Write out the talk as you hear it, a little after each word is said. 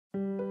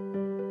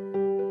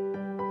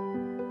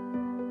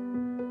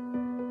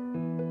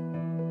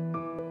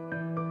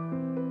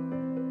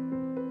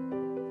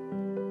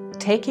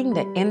Taking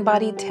the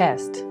Inbody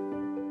test.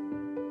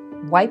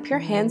 Wipe your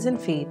hands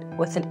and feet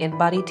with an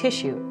Inbody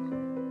tissue.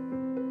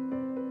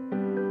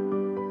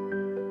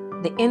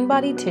 The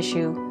Inbody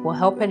tissue will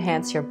help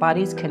enhance your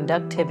body's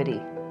conductivity.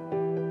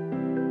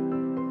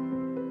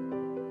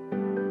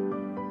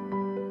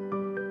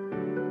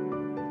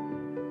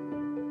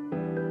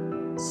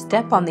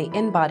 Step on the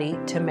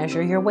Inbody to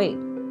measure your weight.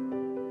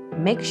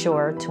 Make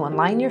sure to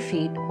align your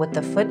feet with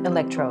the foot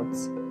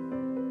electrodes.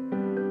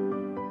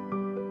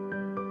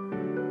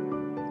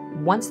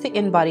 Once the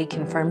Inbody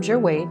confirms your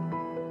weight,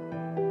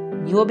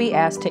 you will be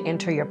asked to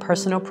enter your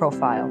personal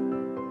profile.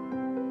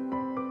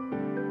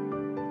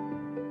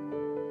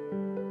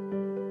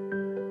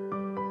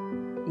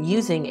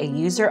 Using a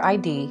user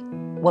ID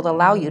will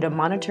allow you to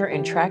monitor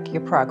and track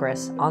your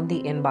progress on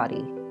the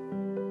Inbody.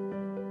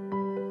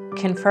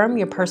 Confirm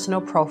your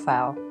personal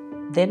profile,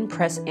 then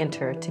press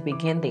Enter to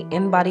begin the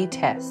Inbody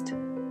test.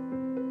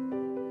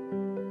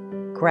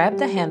 Grab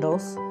the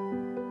handles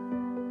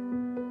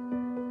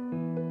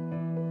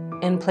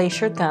and place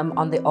your thumb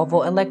on the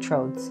oval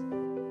electrodes.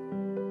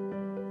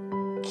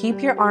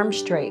 Keep your arms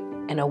straight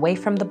and away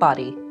from the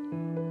body.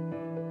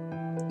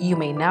 You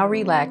may now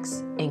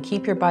relax and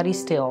keep your body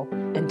still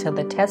until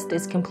the test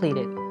is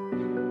completed.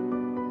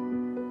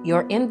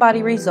 Your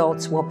Inbody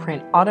results will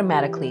print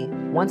automatically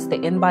once the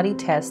Inbody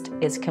test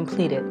is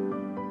completed.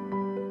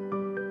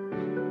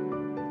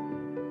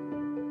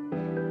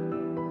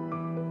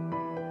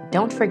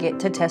 Don't forget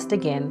to test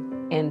again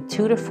in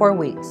 2 to 4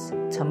 weeks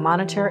to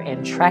monitor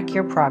and track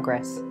your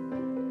progress.